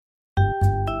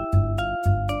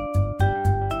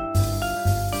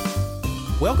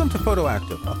Welcome to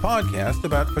Photoactive, a podcast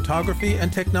about photography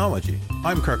and technology.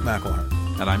 I'm Kirk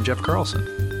McElhearn. And I'm Jeff Carlson.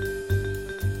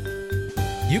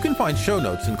 You can find show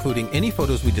notes, including any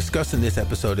photos we discuss in this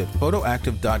episode, at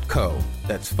photoactive.co.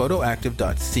 That's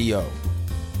photoactive.co.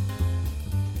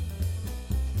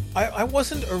 I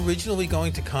wasn't originally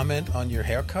going to comment on your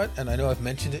haircut, and I know I've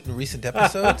mentioned it in recent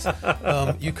episodes.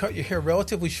 You cut your hair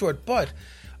relatively short, but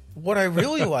what I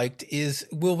really liked is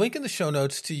we'll link in the show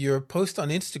notes to your post on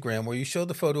Instagram where you show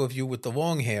the photo of you with the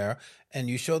long hair and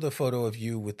you show the photo of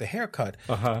you with the haircut.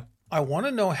 I want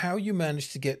to know how you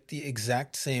managed to get the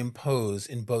exact same pose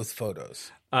in both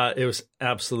photos. It was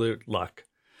absolute luck.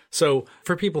 So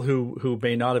for people who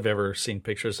may not have ever seen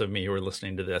pictures of me who are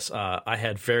listening to this, I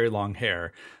had very long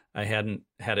hair. I hadn't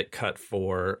had it cut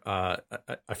for,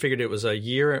 I figured it was a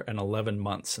year and 11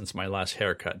 months since my last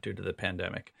haircut due to the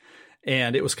pandemic.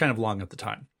 And it was kind of long at the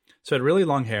time. So I had really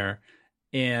long hair.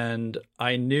 And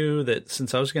I knew that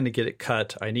since I was going to get it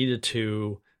cut, I needed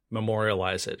to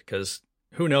memorialize it because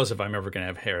who knows if I'm ever going to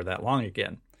have hair that long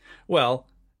again. Well,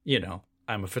 you know,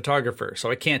 I'm a photographer,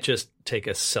 so I can't just take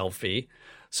a selfie.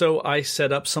 So I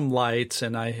set up some lights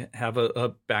and I have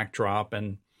a backdrop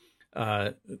and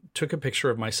took a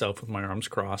picture of myself with my arms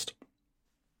crossed.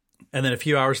 And then a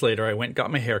few hours later, I went,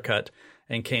 got my hair cut,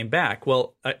 and came back.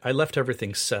 Well, I left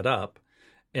everything set up.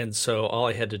 And so all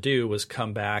I had to do was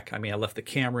come back. I mean, I left the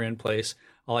camera in place.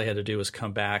 All I had to do was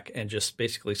come back and just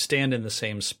basically stand in the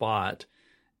same spot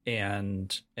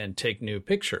and take new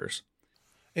pictures.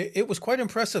 It was quite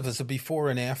impressive as a before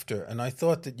and after. And I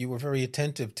thought that you were very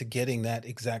attentive to getting that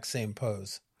exact same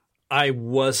pose. I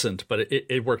wasn't, but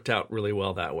it worked out really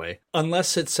well that way.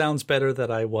 Unless it sounds better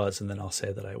that I was, and then I'll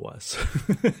say that I was.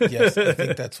 Yes, I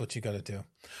think that's what you got to do.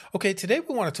 Okay, today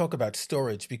we want to talk about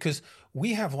storage because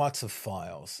we have lots of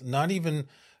files, not even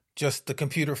just the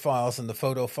computer files and the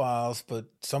photo files, but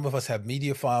some of us have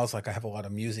media files, like I have a lot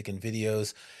of music and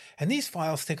videos, and these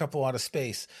files take up a lot of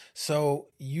space. So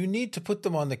you need to put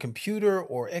them on the computer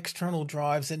or external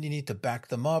drives, and you need to back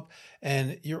them up,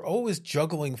 and you're always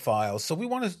juggling files. So we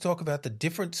wanted to talk about the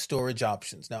different storage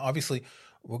options. Now, obviously,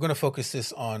 we're going to focus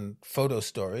this on photo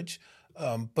storage,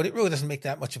 but it really doesn't make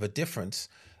that much of a difference.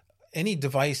 Any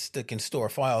device that can store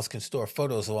files can store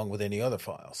photos along with any other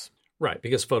files. Right,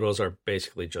 because photos are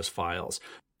basically just files.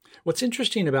 What's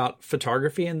interesting about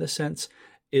photography in this sense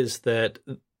is that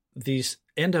these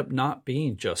end up not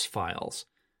being just files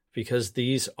because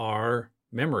these are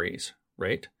memories,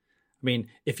 right? I mean,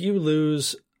 if you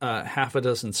lose half a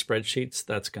dozen spreadsheets,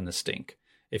 that's going to stink.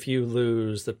 If you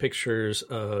lose the pictures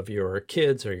of your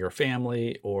kids or your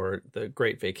family or the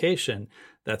great vacation,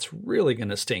 that's really going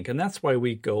to stink. And that's why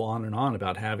we go on and on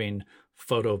about having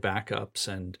photo backups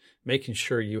and making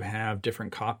sure you have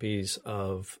different copies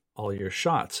of all your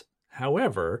shots.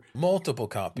 However, multiple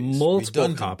copies,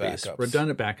 redundant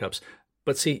backups.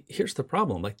 But see, here's the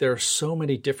problem. Like there are so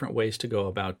many different ways to go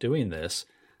about doing this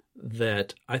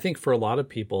that I think for a lot of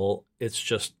people, it's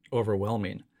just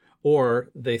overwhelming.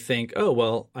 Or they think, oh,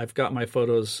 well, I've got my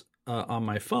photos on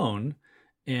my phone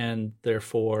and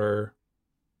therefore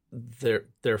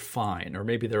they're fine. Or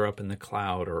maybe they're up in the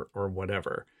cloud or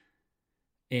whatever.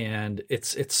 And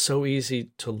it's so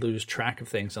easy to lose track of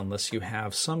things unless you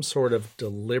have some sort of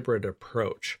deliberate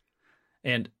approach.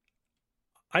 And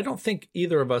I don't think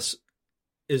either of us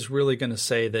is really going to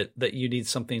say that you need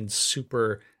something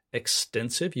super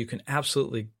extensive. You can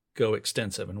absolutely go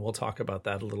extensive, and we'll talk about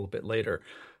that a little bit later.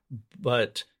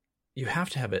 But you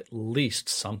have to have at least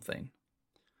something.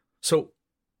 So,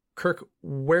 Kirk,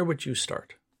 where would you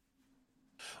start?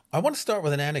 I want to start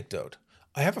with an anecdote.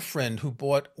 I have a friend who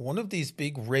bought one of these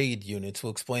big RAID units.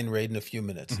 We'll explain RAID in a few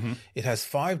minutes. Mm-hmm. It has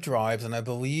 5 drives, and I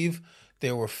believe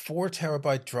there were 4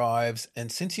 terabyte drives. And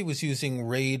since he was using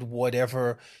RAID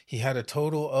whatever, he had a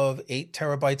total of 8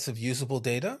 terabytes of usable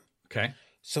data. Okay.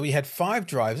 So he had 5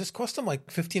 drives. This cost him like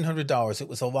 $1,500. It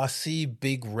was a LaCie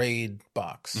big RAID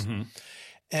box. Mm-hmm.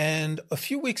 And a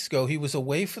few weeks ago, he was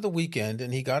away for the weekend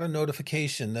and he got a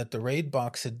notification that the RAID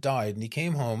box had died. And he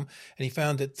came home and he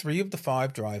found that 3 of the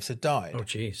 5 drives had died. Oh,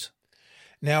 geez.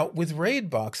 Now, with RAID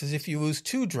boxes, if you lose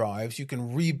 2 drives, you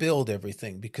can rebuild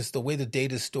everything because the way the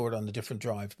data is stored on the different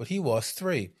drives. But he lost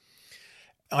 3.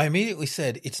 I immediately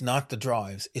said, it's not the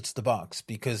drives, it's the box,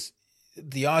 because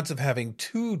the odds of having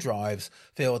 2 drives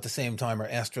fail at the same time are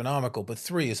astronomical, but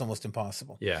 3 is almost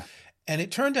impossible. Yeah. And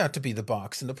it turned out to be the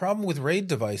box. And the problem with RAID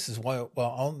devices, well,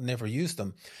 I'll never use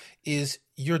them, is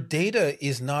your data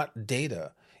is not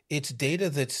data. It's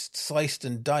data that's sliced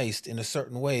and diced in a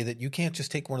certain way that you can't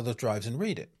just take one of those drives and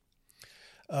read it.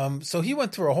 So he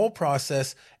went through a whole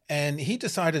process and he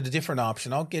decided a different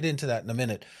option. I'll get into that in a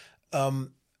minute.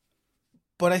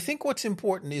 But But I think what's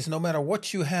important is no matter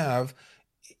what you have,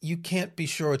 you can't be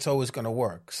sure it's always going to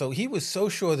work. So he was so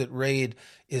sure that RAID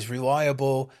is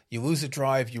reliable. You lose a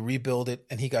drive, you rebuild it,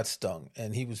 and he got stung,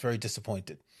 and he was very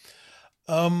disappointed.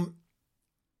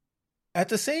 At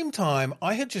the same time,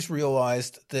 I had just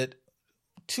realized that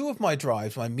two of my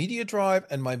drives, my media drive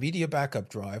and my media backup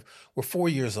drive, were 4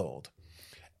 years old.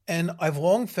 And I've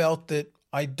long felt that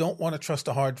I don't want to trust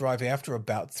a hard drive after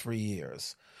about 3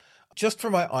 years. Just for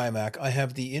my iMac, I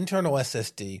have the internal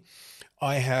SSD.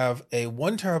 I have a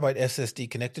 1 terabyte SSD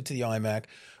connected to the iMac,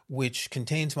 which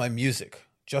contains my music,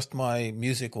 just my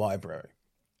music library.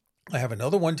 I have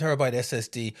another 1 terabyte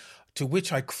SSD to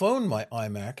which I clone my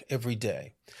iMac every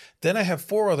day. Then I have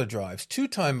 4 other drives, 2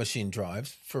 Time Machine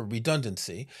drives for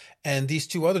redundancy, and these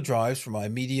 2 other drives for my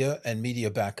media and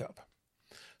media backup.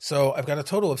 So I've got a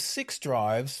total of 6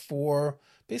 drives for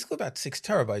basically about 6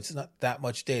 terabytes. It's not that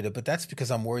much data, but that's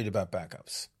because I'm worried about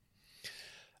backups.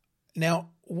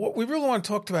 Now, what we really want to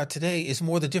talk about today is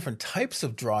more the different types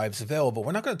of drives available.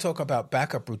 We're not going to talk about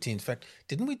backup routines. In fact,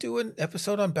 didn't we do an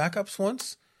episode on backups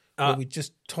once? Where we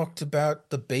just talked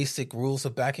about the basic rules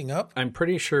of backing up? I'm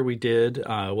pretty sure we did.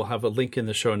 We'll have a link in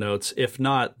the show notes. If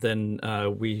not, then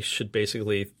we should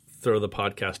basically throw the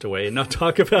podcast away and not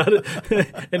talk about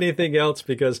it, anything else,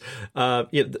 because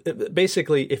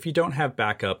basically, if you don't have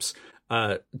backups,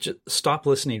 just stop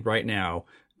listening right now.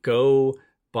 Go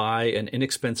buy an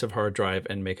inexpensive hard drive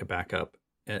and make a backup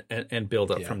and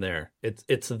build up from there.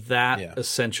 It's that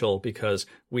essential, because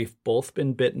we've both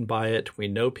been bitten by it. We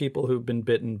know people who've been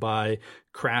bitten by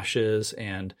crashes,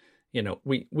 and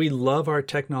we love our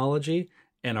technology,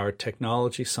 and our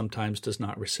technology sometimes does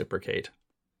not reciprocate.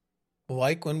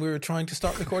 Like when we were trying to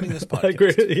start recording this podcast. I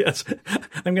agree. Yes.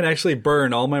 I'm going to actually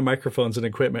burn all my microphones and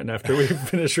equipment after we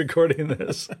finish recording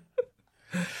this.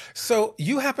 So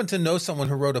you happen to know someone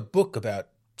who wrote a book about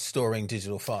storing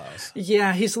digital files.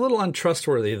 Yeah, he's a little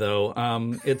untrustworthy, though.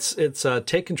 It's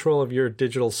Take Control of Your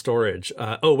Digital Storage.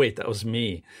 Oh, wait, that was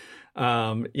me.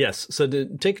 Yes, so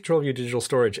to take control of your digital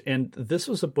storage. And this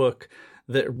was a book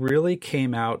that really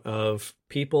came out of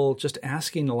people just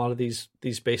asking a lot of these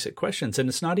basic questions. And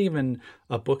it's not even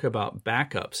a book about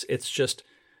backups. It's just,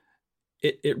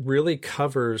 it really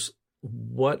covers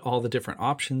what all the different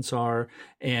options are,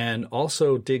 and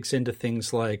also digs into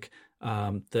things like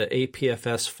the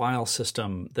APFS file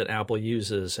system that Apple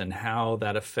uses and how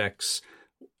that affects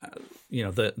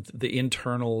the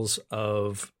internals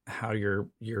of how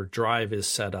your drive is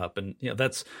set up. And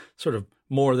that's sort of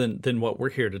more than what we're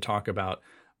here to talk about.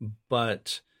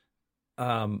 But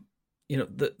the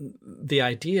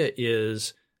idea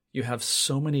is you have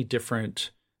so many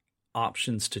different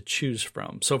options to choose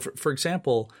from. So for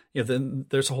example, then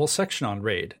there's a whole section on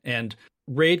RAID, and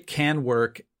RAID can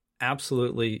work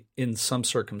absolutely in some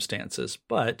circumstances,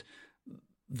 but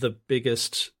the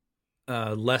biggest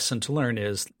lesson to learn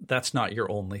is that's not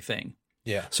your only thing.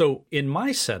 Yeah. So in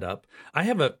my setup, I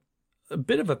have a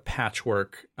bit of a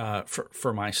patchwork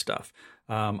for my stuff.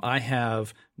 I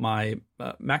have my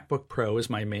MacBook Pro is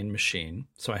my main machine,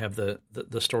 so I have the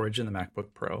storage in the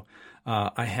MacBook Pro.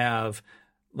 I have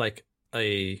like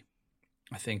I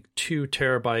think 2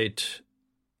 terabyte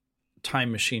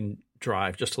Time Machine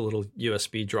drive, just a little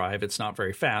USB drive. It's not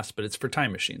very fast, but it's for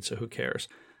Time Machine, so who cares?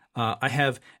 I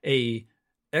have a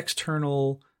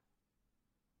external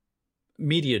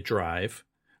media drive,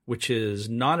 which is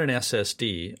not an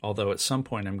SSD, although at some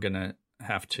point I'm going to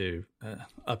have to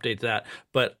update that.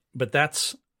 But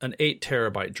that's an 8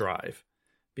 terabyte drive,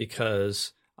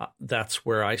 because that's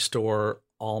where I store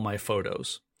all my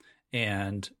photos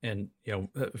and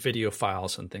video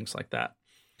files and things like that.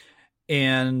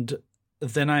 And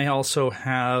then I also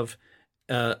have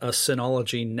a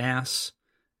Synology NAS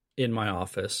in my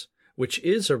office, which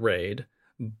is a RAID,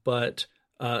 but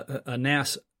a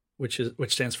NAS, which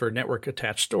stands for Network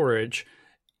Attached Storage,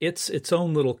 it's its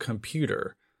own little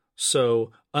computer.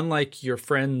 So unlike your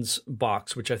friend's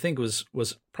box, which I think was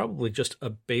probably just a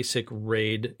basic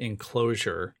RAID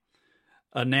enclosure,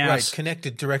 a NAS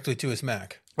connected directly to his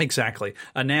Mac. Exactly.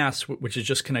 A NAS, which is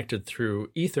just connected through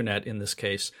Ethernet in this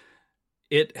case,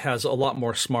 it has a lot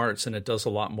more smarts, and it does a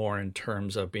lot more in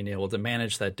terms of being able to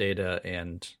manage that data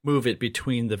and move it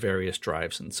between the various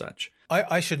drives and such.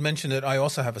 I should mention that I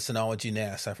also have a Synology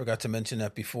NAS. I forgot to mention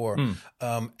that before.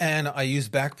 And I use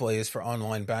Backblaze for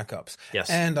online backups. Yes.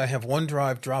 And I have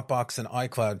OneDrive, Dropbox, and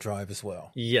iCloud Drive as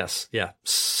well. Yes. Yeah.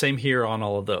 Same here on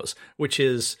all of those, which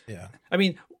is, I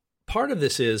mean, part of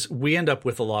this is we end up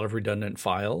with a lot of redundant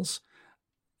files.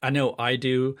 I know I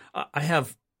do. I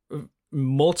have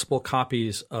multiple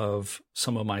copies of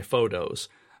some of my photos,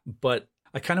 but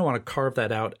I kind of want to carve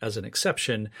that out as an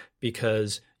exception,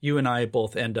 because you and I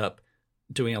both end up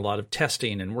doing a lot of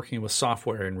testing and working with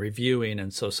software and reviewing.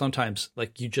 And so sometimes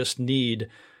like you just need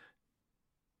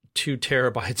 2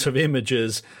 terabytes of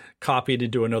images copied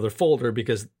into another folder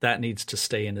because that needs to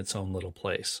stay in its own little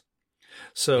place.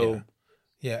 So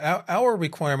our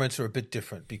requirements are a bit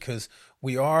different because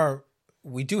we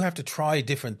do have to try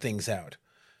different things out.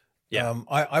 Yeah.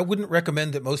 I wouldn't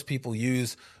recommend that most people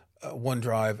use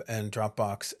OneDrive and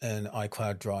Dropbox and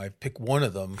iCloud Drive. Pick one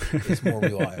of them is more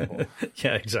reliable.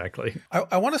 Yeah, exactly.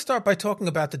 I want to start by talking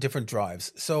about the different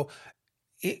drives. So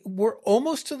we're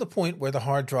almost to the point where the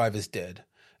hard drive is dead.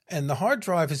 And the hard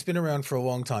drive has been around for a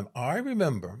long time. I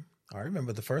remember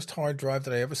the first hard drive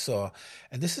that I ever saw,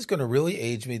 and this is going to really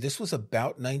age me. This was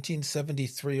about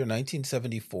 1973 or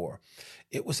 1974.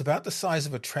 It was about the size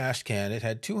of a trash can. It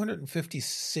had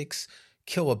 256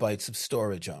 kilobytes of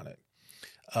storage on it.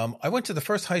 I went to the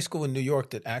first high school in New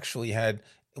York that actually had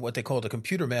what they called a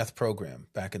computer math program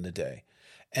back in the day.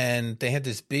 And they had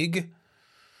this big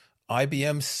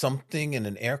IBM something in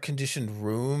an air-conditioned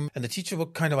room. And the teacher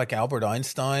looked kind of like Albert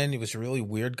Einstein. He was a really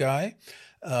weird guy.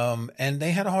 And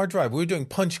they had a hard drive. We were doing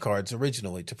punch cards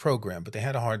originally to program, but they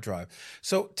had a hard drive.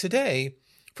 So today,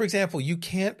 for example, you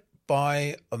can't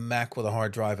buy a Mac with a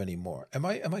hard drive anymore. Am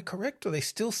I correct? Are they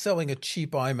still selling a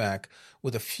cheap iMac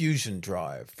with a Fusion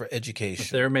drive for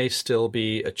education? There may still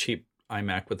be a cheap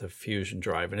iMac with a Fusion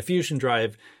drive. And a Fusion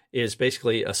drive is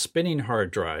basically a spinning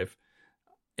hard drive.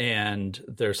 And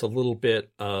there's a little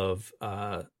bit of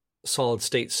solid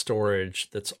state storage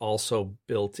that's also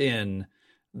built in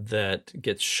that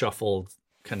gets shuffled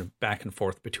kind of back and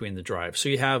forth between the drives. So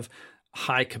you have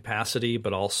high capacity,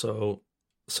 but also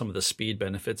some of the speed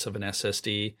benefits of an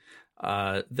SSD.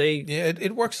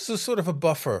 It works as a sort of a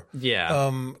buffer.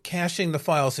 Yeah. Caching the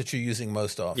files that you're using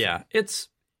most often. Yeah, it's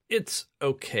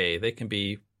okay. They can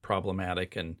be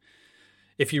problematic. And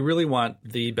if you really want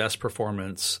the best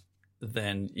performance,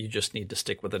 then you just need to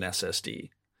stick with an SSD.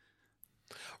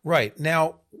 Right.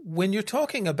 Now, when you're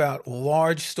talking about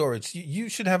large storage, you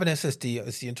should have an SSD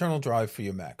as the internal drive for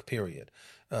your Mac, period.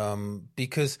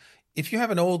 Because if you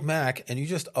have an old Mac and you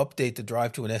just update the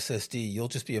drive to an SSD, you'll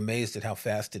just be amazed at how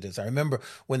fast it is. I remember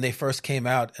when they first came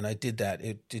out and I did that,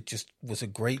 it just was a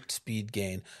great speed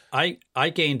gain. I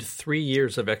gained 3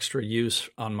 years of extra use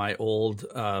on my old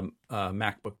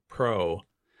MacBook Pro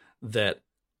that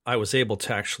I was able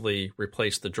to actually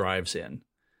replace the drives in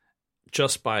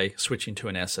just by switching to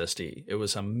an SSD. It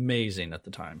was amazing at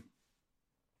the time.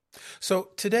 So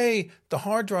today, the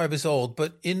hard drive is old,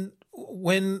 but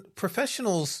when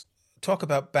professionals talk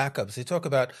about backups, they talk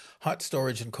about hot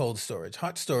storage and cold storage.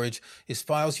 Hot storage is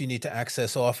files you need to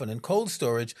access often, and cold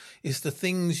storage is the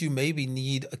things you maybe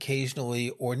need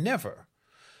occasionally or never.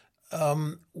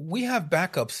 We have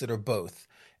backups that are both.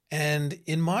 And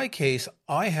in my case,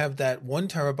 I have that 1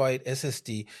 terabyte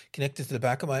SSD connected to the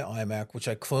back of my iMac, which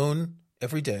I clone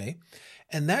every day.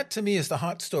 And that to me is the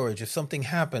hot storage. If something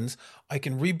happens, I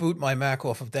can reboot my Mac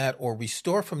off of that or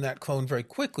restore from that clone very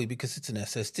quickly because it's an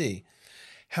SSD.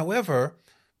 However,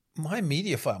 my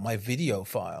media file, my video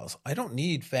files, I don't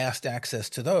need fast access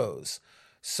to those.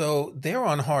 So they're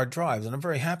on hard drives, and I'm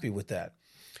very happy with that.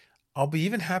 I'll be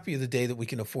even happier the day that we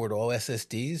can afford all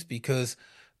SSDs because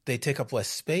they take up less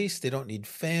space. They don't need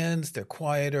fans. They're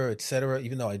quieter, etc.,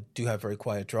 even though I do have very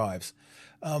quiet drives.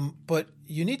 But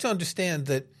you need to understand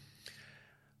that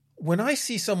when I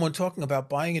see someone talking about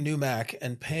buying a new Mac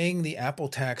and paying the Apple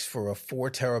tax for a 4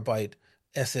 terabyte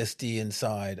SSD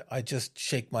inside, I just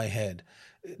shake my head.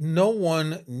 No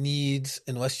one needs,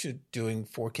 unless you're doing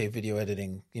 4K video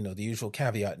editing, the usual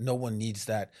caveat, no one needs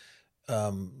that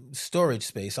storage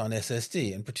space on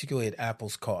SSD, and particularly at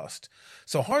Apple's cost.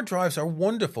 So hard drives are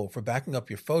wonderful for backing up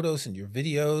your photos and your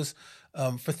videos,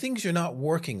 for things you're not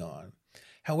working on.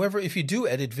 However, if you do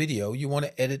edit video, you want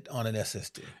to edit on an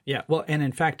SSD. Yeah, well, and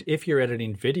in fact, if you're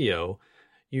editing video,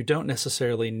 you don't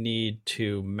necessarily need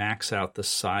to max out the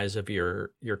size of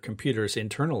your computer's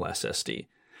internal SSD,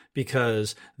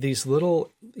 because these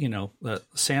little,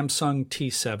 Samsung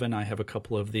T7, I have a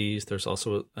couple of these. There's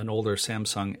also an older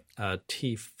Samsung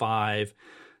T5.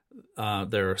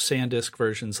 There are SanDisk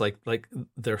versions, like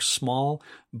they're small,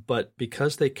 but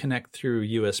because they connect through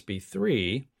USB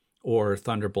 3 or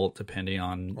Thunderbolt, depending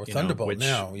on or Thunderbolt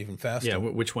now, even faster. Yeah,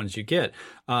 which ones you get.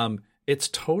 It's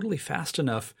totally fast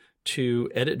enough to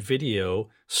edit video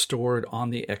stored on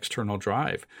the external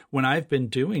drive. When I've been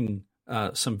doing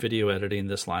some video editing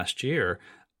this last year,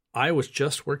 I was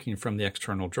just working from the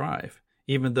external drive,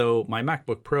 even though my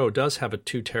MacBook Pro does have a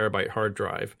 2 terabyte hard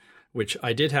drive, which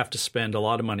I did have to spend a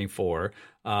lot of money for.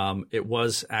 It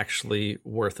was actually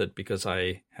worth it because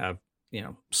I have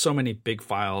so many big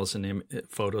files and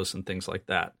photos and things like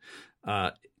that.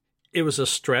 It was a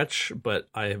stretch, but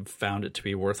I have found it to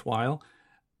be worthwhile.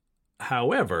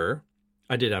 However,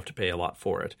 I did have to pay a lot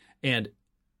for it. And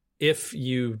if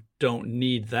you don't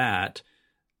need that,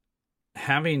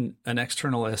 having an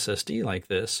external SSD like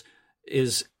this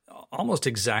is almost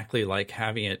exactly like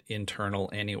having it internal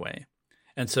anyway.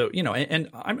 And so, and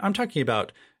I'm talking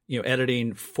about,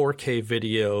 editing 4K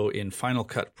video in Final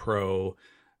Cut Pro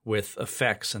with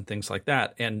effects and things like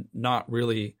that, and not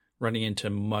really running into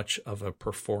much of a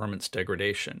performance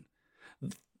degradation.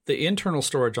 The internal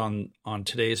storage on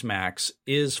today's Macs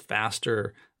is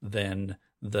faster than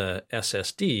the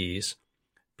SSDs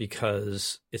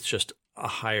because it's just a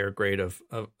higher grade of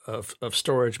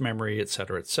storage memory, et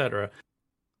cetera, et cetera.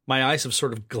 My eyes have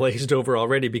sort of glazed over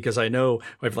already because I know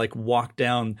I've walked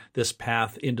down this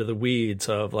path into the weeds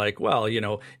of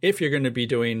if you're going to be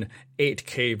doing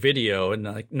 8K video,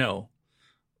 and no,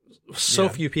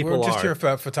 few people We're just are. here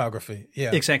for photography.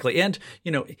 Yeah, exactly. And,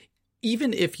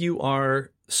 even if you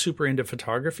are super into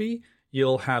photography,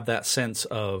 you'll have that sense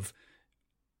of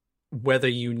whether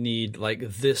you need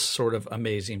this sort of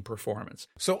amazing performance.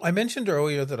 So I mentioned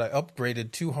earlier that I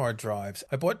upgraded 2 hard drives.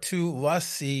 I bought 2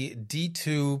 LaCie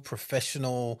D2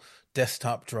 professional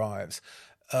desktop drives.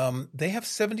 They have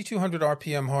 7,200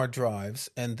 RPM hard drives,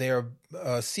 and they're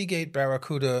Seagate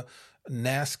Barracuda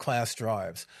NAS class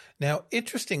drives. Now,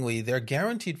 interestingly, they're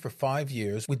guaranteed for 5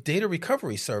 years with data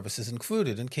recovery services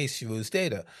included in case you lose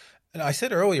data. And I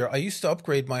said earlier, I used to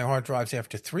upgrade my hard drives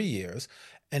after 3 years.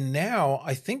 And now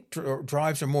I think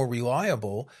drives are more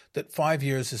reliable, that 5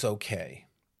 years is okay.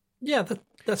 Yeah,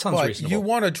 that sounds reasonable. You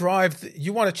want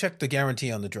to check the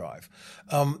guarantee on the drive.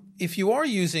 If you are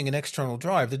using an external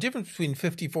drive, the difference between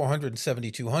 5400 and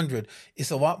 7200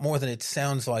 is a lot more than it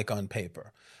sounds like on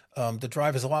paper. The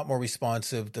drive is a lot more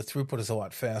responsive. The throughput is a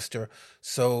lot faster.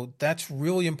 So that's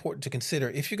really important to consider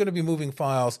if you're going to be moving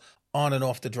files on and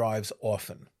off the drives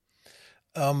often.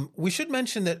 We should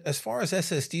mention that as far as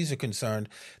SSDs are concerned,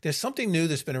 there's something new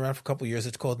that's been around for a couple of years.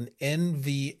 It's called an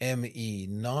NVMe,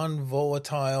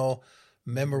 non-volatile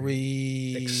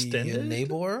memory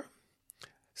enabler,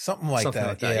 something like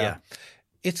that. Yeah.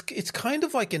 It's kind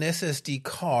of like an SSD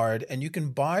card, and you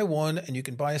can buy one and you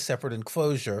can buy a separate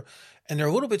enclosure, and they're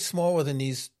a little bit smaller than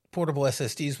these portable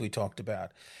SSDs we talked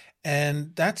about.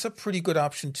 And that's a pretty good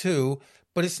option too,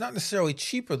 but it's not necessarily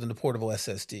cheaper than the portable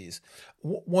SSDs.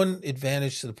 One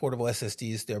advantage to the portable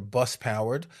SSDs, they're bus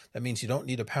powered. That means you don't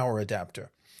need a power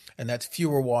adapter. And that's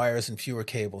fewer wires and fewer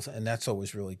cables, and that's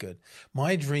always really good.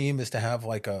 My dream is to have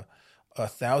a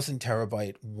 1,000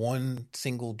 terabyte, one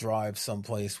single drive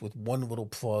someplace with one little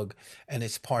plug, and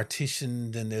it's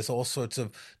partitioned and there's all sorts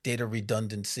of data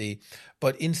redundancy.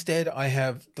 But instead I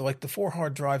have the 4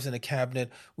 hard drives in a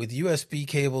cabinet with USB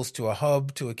cables to a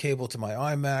hub, to a cable to my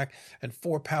iMac, and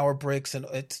 4 power bricks. And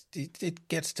it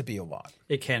gets to be a lot.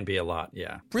 It can be a lot.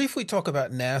 Yeah. Briefly talk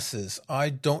about NASs.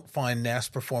 I don't find NAS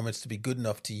performance to be good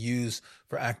enough to use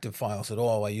for active files at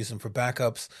all. I use them for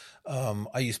backups.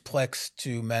 I use Plex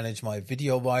to manage my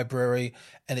video library,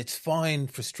 and it's fine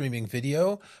for streaming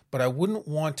video, but I wouldn't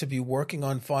want to be working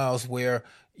on files where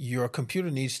your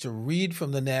computer needs to read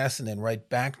from the NAS and then write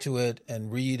back to it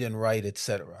and read and write,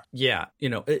 etc. Yeah,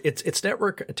 it's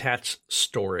network attached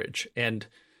storage, and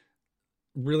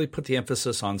really put the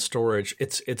emphasis on storage.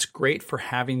 It's great for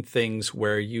having things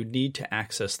where you need to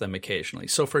access them occasionally.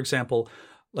 So, for example,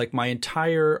 my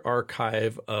entire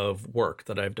archive of work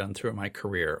that I've done through my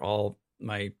career, all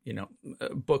my,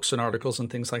 books and articles and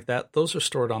things like that, those are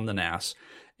stored on the NAS.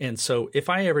 And so if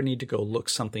I ever need to go look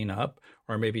something up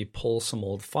or maybe pull some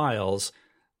old files,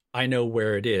 I know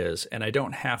where it is, and I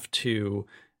don't have to,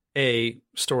 A,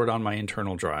 store it on my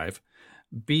internal drive.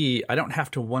 B, I don't have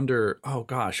to wonder, oh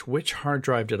gosh, which hard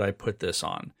drive did I put this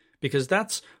on? Because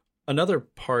that's another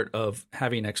part of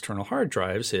having external hard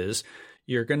drives is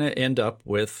you're going to end up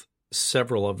with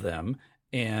several of them,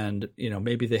 and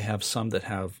maybe they have some that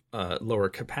have lower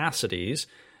capacities,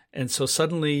 and so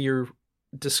suddenly you're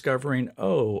discovering,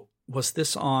 oh, was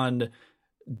this on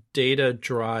data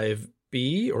drive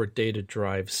B or data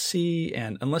drive C?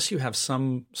 And unless you have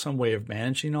some way of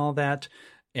managing all that,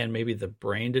 and maybe the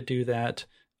brain to do that,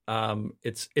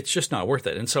 it's just not worth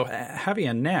it. And so having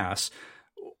a NAS,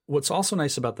 what's also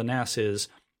nice about the NAS is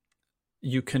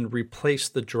you can replace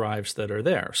the drives that are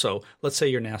there. So let's say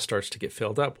your NAS starts to get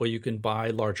filled up. Well, you can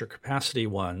buy larger capacity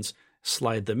ones,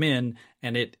 slide them in,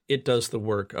 and it does the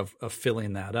work of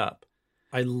filling that up.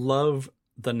 I love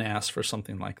the NAS for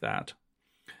something like that.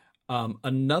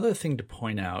 Another thing to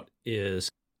point out is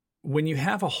when you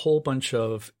have a whole bunch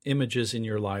of images in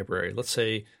your library, let's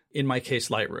say in my case,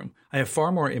 Lightroom, I have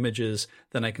far more images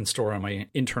than I can store on my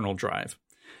internal drive.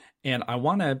 And I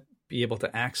want to be able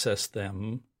to access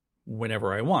them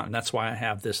whenever I want. And that's why I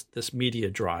have this media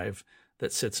drive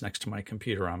that sits next to my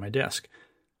computer on my desk.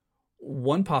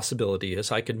 One possibility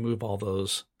is I could move all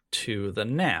those to the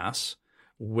NAS,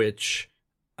 which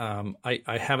I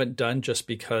haven't done just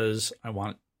because I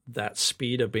want that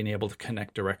speed of being able to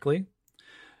connect directly.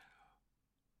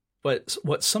 But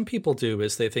what some people do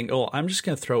is they think, oh, I'm just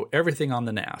going to throw everything on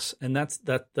the NAS. And that's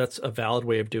a valid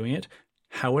way of doing it.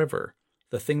 However,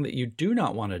 the thing that you do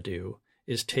not want to do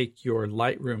is take your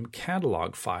Lightroom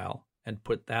catalog file and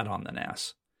put that on the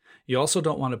NAS. You also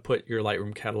don't want to put your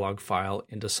Lightroom catalog file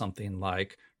into something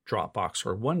like Dropbox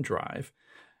or OneDrive,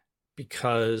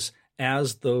 because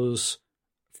as those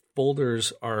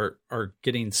folders are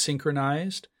getting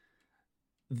synchronized,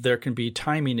 there can be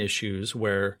timing issues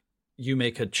where you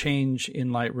make a change in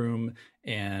Lightroom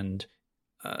and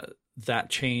that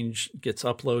change gets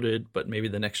uploaded, but maybe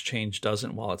the next change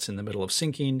doesn't while it's in the middle of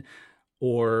syncing.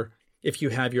 Or if you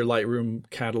have your Lightroom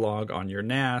catalog on your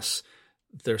NAS,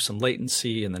 there's some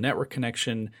latency in the network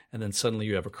connection, and then suddenly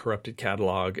you have a corrupted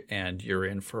catalog and you're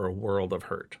in for a world of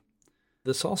hurt.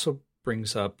 This also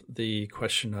brings up the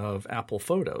question of Apple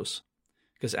Photos,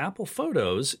 because Apple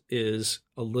Photos is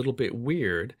a little bit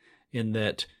weird in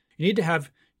that you need to have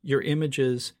your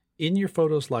images in your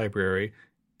Photos library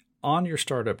on your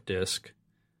startup disk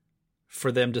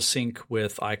for them to sync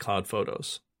with iCloud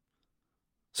Photos.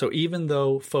 So even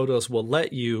though Photos will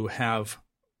let you have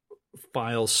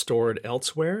files stored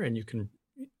elsewhere and you can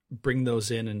bring those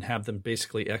in and have them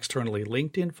basically externally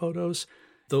linked in Photos,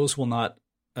 those will not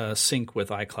sync with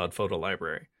iCloud Photo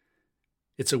Library.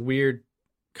 It's a weird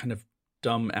kind of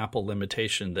dumb Apple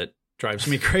limitation that drives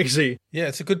me crazy. Yeah,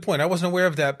 it's a good point. I wasn't aware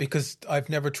of that because I've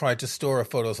never tried to store a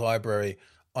Photos library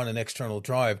on an external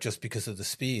drive just because of the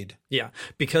speed. Yeah,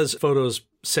 because Photos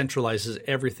centralizes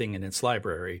everything in its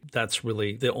library. That's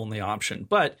really the only option.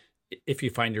 But if you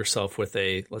find yourself with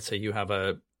let's say you have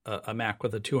a Mac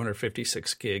with a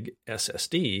 256 gig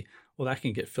SSD, well, that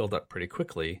can get filled up pretty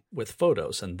quickly with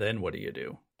Photos. And then what do you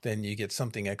do? Then you get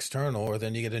something external, or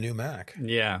then you get a new Mac.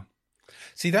 Yeah.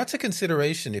 See, that's a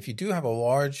consideration. If you do have a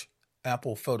large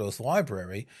Apple Photos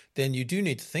library, then you do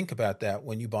need to think about that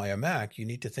when you buy a Mac. You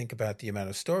need to think about the amount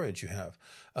of storage you have.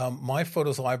 My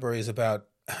Photos library is about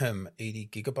 80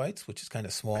 gigabytes, which is kind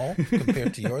of small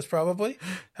compared to yours probably.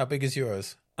 How big is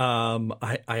yours?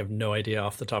 I have no idea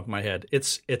off the top of my head.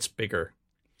 It's bigger.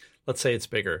 Let's say it's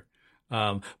bigger.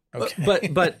 Okay.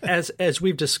 But as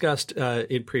we've discussed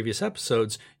in previous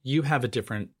episodes, you have a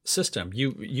different system.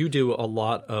 You do a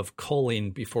lot of culling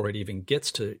before it even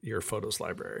gets to your Photos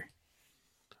library.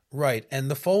 Right. And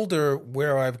the folder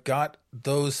where I've got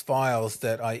those files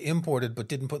that I imported but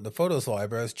didn't put in the Photos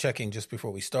library, I was checking just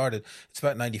before we started, it's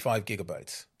about 95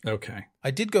 gigabytes. Okay.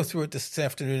 I did go through it this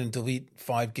afternoon and delete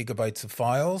 5 gigabytes of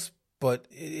files, but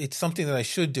it's something that I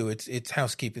should do. It's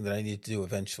housekeeping that I need to do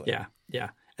eventually. Yeah, yeah.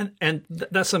 And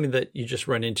that's something that you just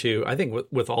run into, I think,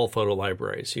 with all photo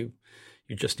libraries. You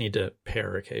just need to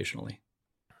pair occasionally.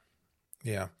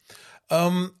 Yeah.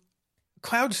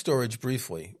 Cloud storage,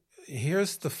 briefly.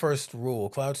 Here's the first rule.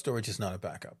 Cloud storage is not a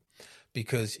backup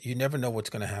because you never know what's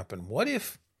going to happen. What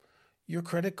if your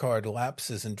credit card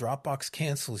lapses and Dropbox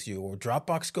cancels you, or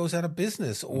Dropbox goes out of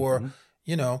business, or,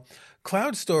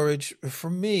 cloud storage, for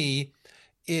me,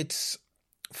 it's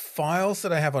files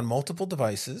that I have on multiple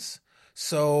devices.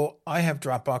 So I have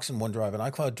Dropbox and OneDrive and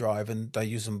iCloud Drive, and I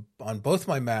use them on both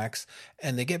my Macs,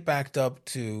 and they get backed up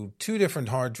to 2 different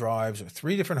hard drives or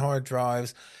 3 different hard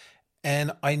drives.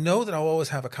 And I know that I'll always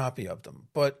have a copy of them,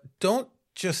 but don't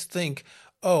just think,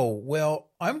 oh, well,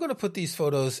 I'm going to put these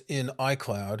photos in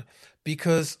iCloud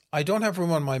because I don't have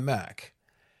room on my Mac.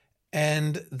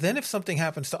 And then if something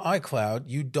happens to iCloud,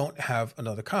 you don't have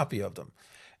another copy of them.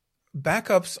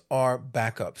 Backups are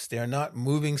backups. They're not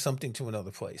moving something to another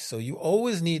place. So you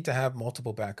always need to have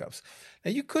multiple backups.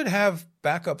 Now, you could have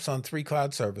backups on 3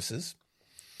 cloud services.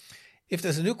 If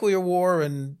there's a nuclear war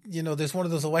and, there's one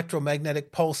of those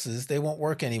electromagnetic pulses, they won't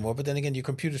work anymore. But then again, your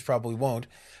computers probably won't.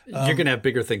 You're going to have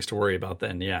bigger things to worry about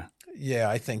then, yeah. Yeah,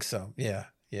 I think so. Yeah.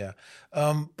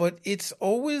 But it's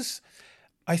always,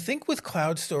 I think with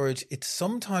cloud storage, it's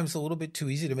sometimes a little bit too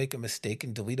easy to make a mistake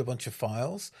and delete a bunch of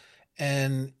files.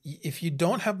 And if you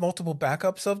don't have multiple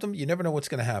backups of them, you never know what's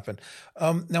going to happen.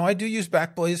 Now, I do use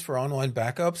Backblaze for online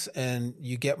backups, and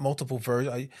you get multiple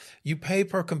versions. You pay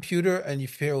per computer, and you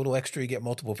pay a little extra, you get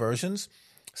multiple versions.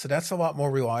 So that's a lot more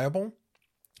reliable.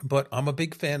 But I'm a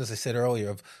big fan, as I said earlier,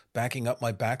 of backing up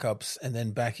my backups and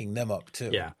then backing them up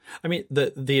too. Yeah. I mean,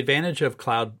 the advantage of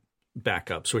cloud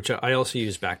backups, which I also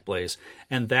use Backblaze,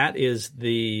 and that is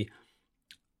the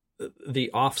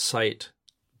offsite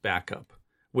backup,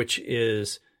 which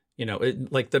is,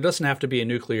 like there doesn't have to be a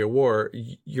nuclear war.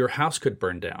 Your house could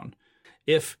burn down.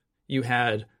 If you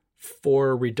had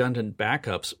 4 redundant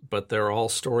backups, but they're all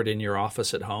stored in your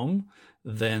office at home,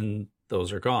 then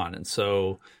those are gone. And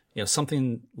so,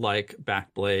 something like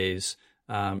Backblaze,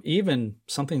 even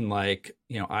something like,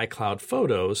 iCloud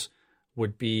Photos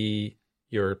would be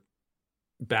your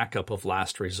backup of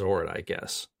last resort, I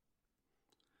guess.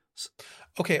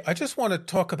 Okay, I just want to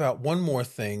talk about one more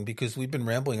thing because we've been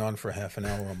rambling on for half an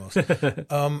hour almost.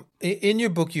 In your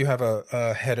book, you have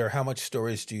a header, how much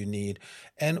storage do you need?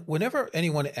 And whenever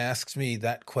anyone asks me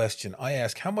that question, I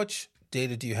ask, how much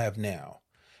data do you have now?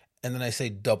 And then I say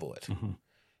double it. Mm-hmm.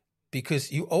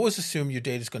 Because you always assume your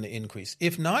data is going to increase.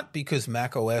 If not because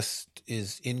Mac OS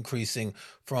is increasing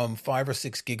from 5 or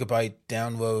 6 gigabyte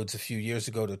downloads a few years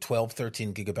ago to 12,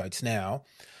 13 gigabytes now.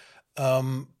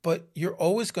 But you're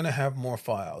always going to have more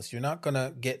files. You're not going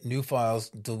to get new files,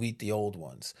 delete the old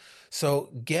ones. So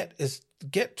get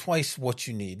twice what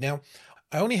you need. Now,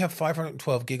 I only have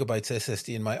 512 gigabytes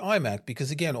SSD in my iMac because,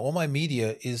 again, all my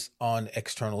media is on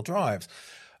external drives.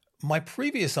 My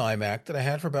previous iMac that I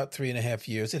had for about 3.5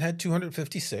 years, it had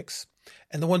 256.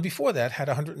 And the one before that had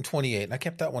 128. And I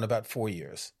kept that one about 4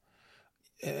 years.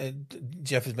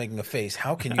 Jeff is making a face.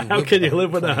 How can you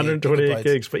live with 128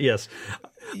 gigs? But yes,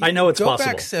 I know it's possible.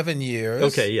 Go back 7 years.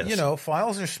 Okay, yes.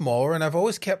 Files are smaller, and I've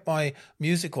always kept my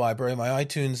music library, my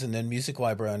iTunes, and then music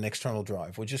library on an external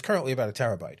drive, which is currently about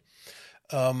 1 terabyte.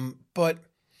 But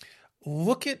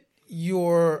look at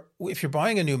if you're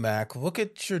buying a new Mac, look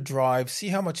at your drive, see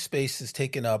how much space is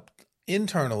taken up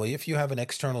internally. If you have an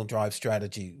external drive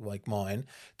strategy like mine,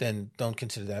 then don't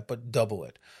consider that, but double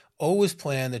it. Always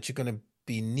plan that you're going to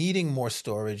be needing more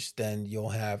storage than you'll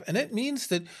have. And it means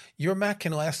that your Mac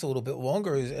can last a little bit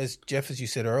longer. As Jeff, as you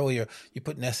said earlier, you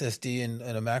put an SSD in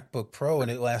a MacBook Pro and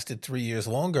it lasted 3 years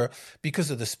longer because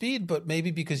of the speed, but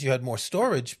maybe because you had more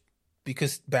storage,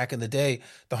 because back in the day,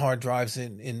 the hard drives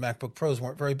in MacBook Pros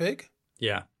weren't very big.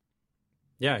 Yeah.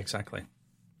 Yeah, exactly.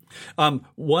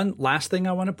 One last thing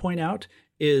I want to point out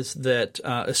is that,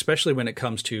 especially when it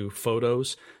comes to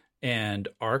photos and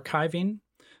archiving,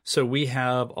 so we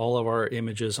have all of our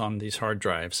images on these hard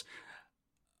drives.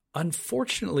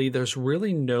 Unfortunately, there's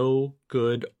really no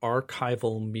good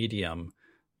archival medium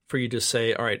for you to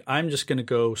say, all right, I'm just going to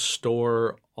go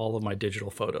store all of my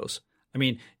digital photos. I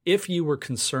mean, if you were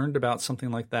concerned about something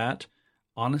like that,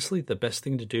 honestly, the best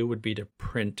thing to do would be to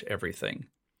print everything,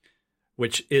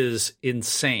 which is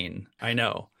insane. I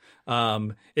know.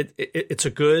 It's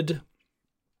a good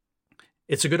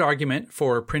argument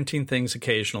for printing things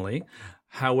occasionally.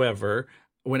 However,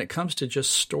 when it comes to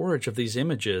just storage of these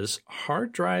images,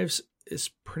 hard drives is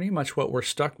pretty much what we're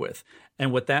stuck with.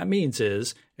 And what that means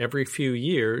is every few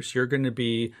years, you're going to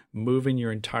be moving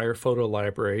your entire photo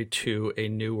library to a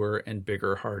newer and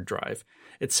bigger hard drive.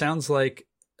 It sounds like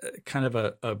kind of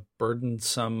a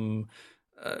burdensome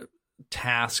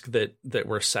task that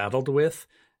we're saddled with,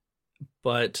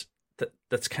 but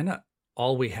that's kind of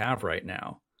all we have right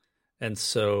now. And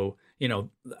so,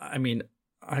 I mean,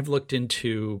 I've looked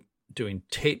into doing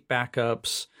tape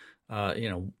backups.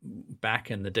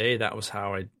 Back in the day, that was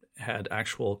how I had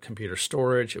actual computer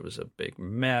storage. It was a big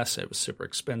mess. It was super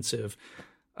expensive.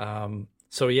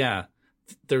 So yeah,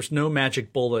 there's no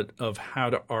magic bullet of how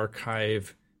to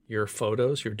archive your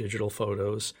photos, your digital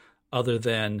photos, other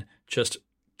than just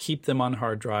keep them on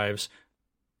hard drives.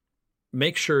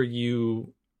 Make sure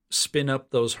you spin up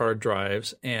those hard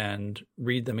drives and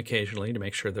read them occasionally to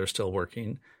make sure they're still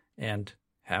working, and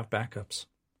have backups.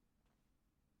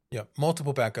 Yeah,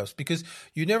 multiple backups, because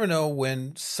you never know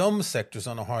when some sectors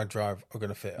on a hard drive are going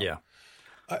to fail. Yeah.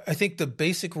 I think the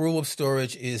basic rule of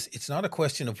storage is it's not a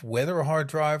question of whether a hard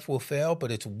drive will fail, but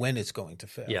it's when it's going to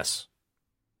fail. Yes.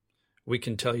 We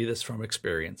can tell you this from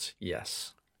experience.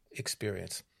 Yes.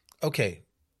 Experience. Okay.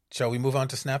 Shall we move on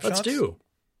to snapshots? Let's do.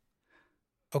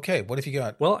 Okay. What have you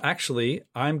got? Well, actually,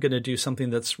 I'm going to do something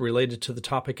that's related to the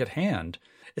topic at hand.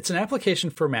 It's an application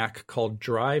for Mac called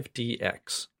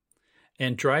DriveDX.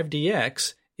 And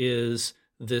DriveDX is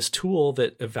this tool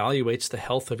that evaluates the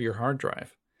health of your hard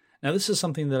drive. Now, this is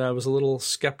something that I was a little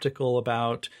skeptical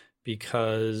about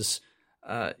because,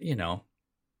 I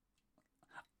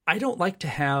don't like to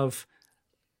have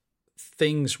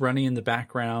things running in the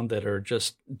background that are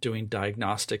just doing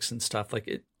diagnostics and stuff.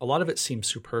 A lot of it seems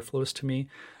superfluous to me.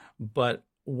 But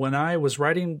when I was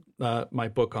writing my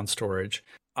book on storage,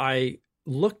 I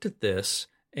looked at this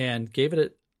and gave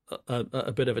it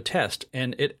a bit of a test.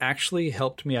 And it actually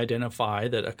helped me identify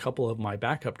that a couple of my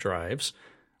backup drives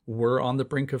were on the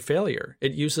brink of failure.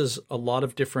 It uses a lot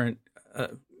of different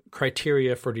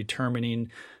criteria for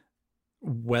determining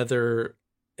whether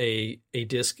a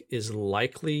disk is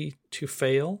likely to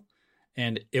fail,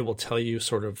 and it will tell you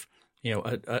sort of,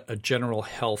 a general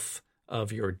health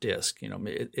of your disk.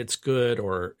 It's good,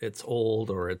 or it's old,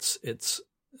 or it's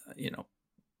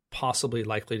possibly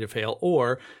likely to fail,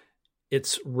 or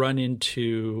it's run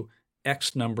into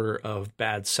X number of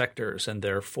bad sectors, and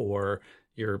therefore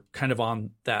you're kind of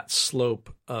on that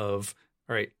slope of,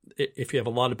 all right, if you have a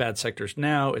lot of bad sectors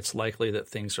now, it's likely that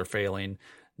things are failing.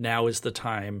 Now is the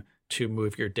time to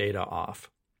move your data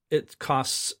off. It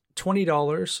costs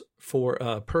 $20 for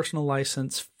a personal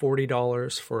license,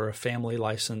 $40 for a family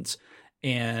license.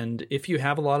 And if you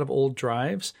have a lot of old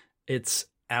drives, it's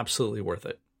absolutely worth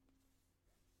it.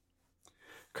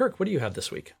 Kirk, what do you have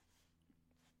this week?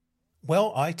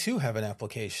 Well, I too have an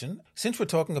application. Since we're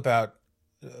talking about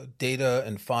data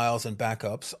and files and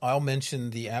backups, I'll mention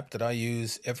the app that I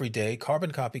use every day,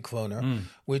 Carbon Copy Cloner,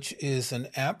 which is an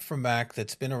app for Mac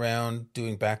that's been around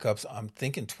doing backups. I'm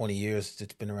thinking 20 years.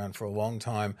 It's been around for a long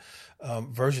time.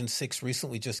 Version 6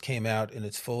 recently just came out, and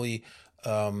it's fully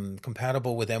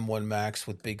compatible with M1 Macs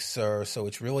with Big Sur, so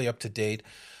it's really up to date.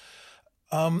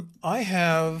 I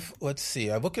have,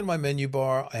 I look in my menu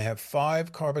bar, I have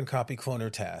 5 Carbon Copy Cloner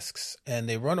tasks, and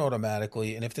they run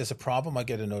automatically, and if there's a problem, I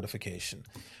get a notification.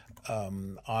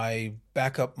 I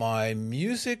back up my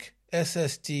music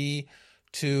SSD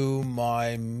to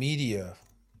my media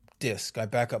disk. I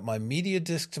back up my media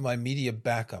disk to my media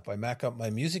backup. I back up my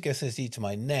music SSD to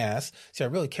my NAS. See, I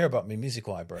really care about my music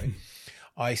library.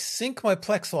 I sync my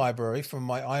Plex library from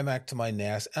my iMac to my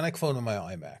NAS, and I clone on my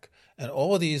iMac. And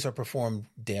all of these are performed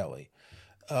daily.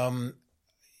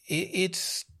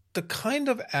 It's the kind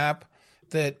of app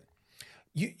that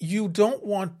you don't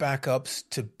want backups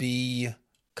to be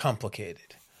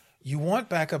complicated. You want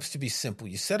backups to be simple.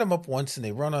 You set them up once and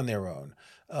they run on their own.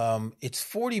 It's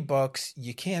 $40.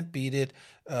 You can't beat it.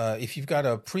 If you've got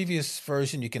a previous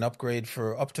version, you can upgrade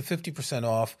for up to 50%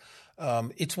 off.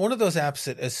 It's one of those apps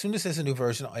that as soon as there's a new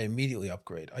version, I immediately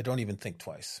upgrade. I don't even think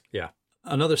twice. Yeah.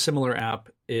 Another similar app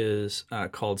is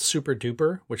called Super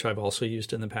Duper, which I've also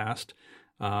used in the past.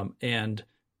 And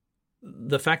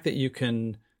the fact that you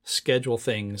can schedule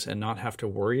things and not have to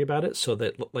worry about it, so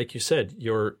that, like you said,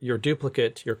 your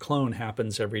duplicate, your clone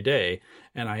happens every day.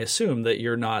 And I assume that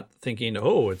you're not thinking,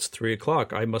 oh, it's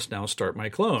 3:00, I must now start my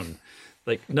clone.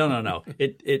 Like, no.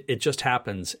 It just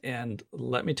happens. And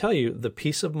let me tell you, the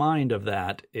peace of mind of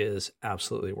that is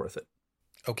absolutely worth it.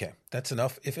 Okay, that's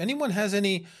enough. If anyone has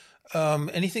anything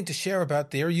to share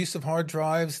about their use of hard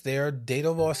drives, their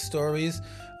data loss stories,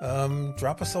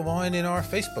 drop us a line in our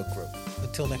Facebook group.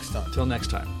 Until next time. Till next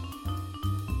time.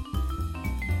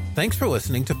 Thanks for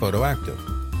listening to Photoactive.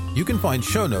 You can find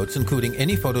show notes, including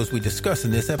any photos we discuss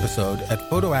in this episode, at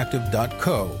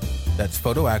photoactive.co. That's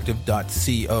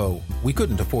photoactive.co. We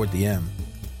couldn't afford the M.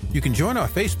 You can join our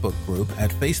Facebook group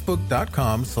at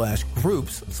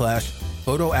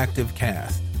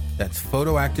facebook.com/groups/photoactivecast. That's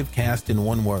PhotoActiveCast in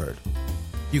one word.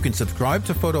 You can subscribe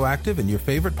to Photoactive in your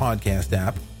favorite podcast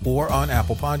app or on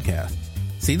Apple Podcasts.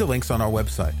 See the links on our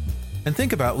website. And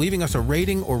think about leaving us a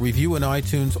rating or review in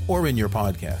iTunes or in your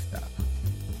podcast app.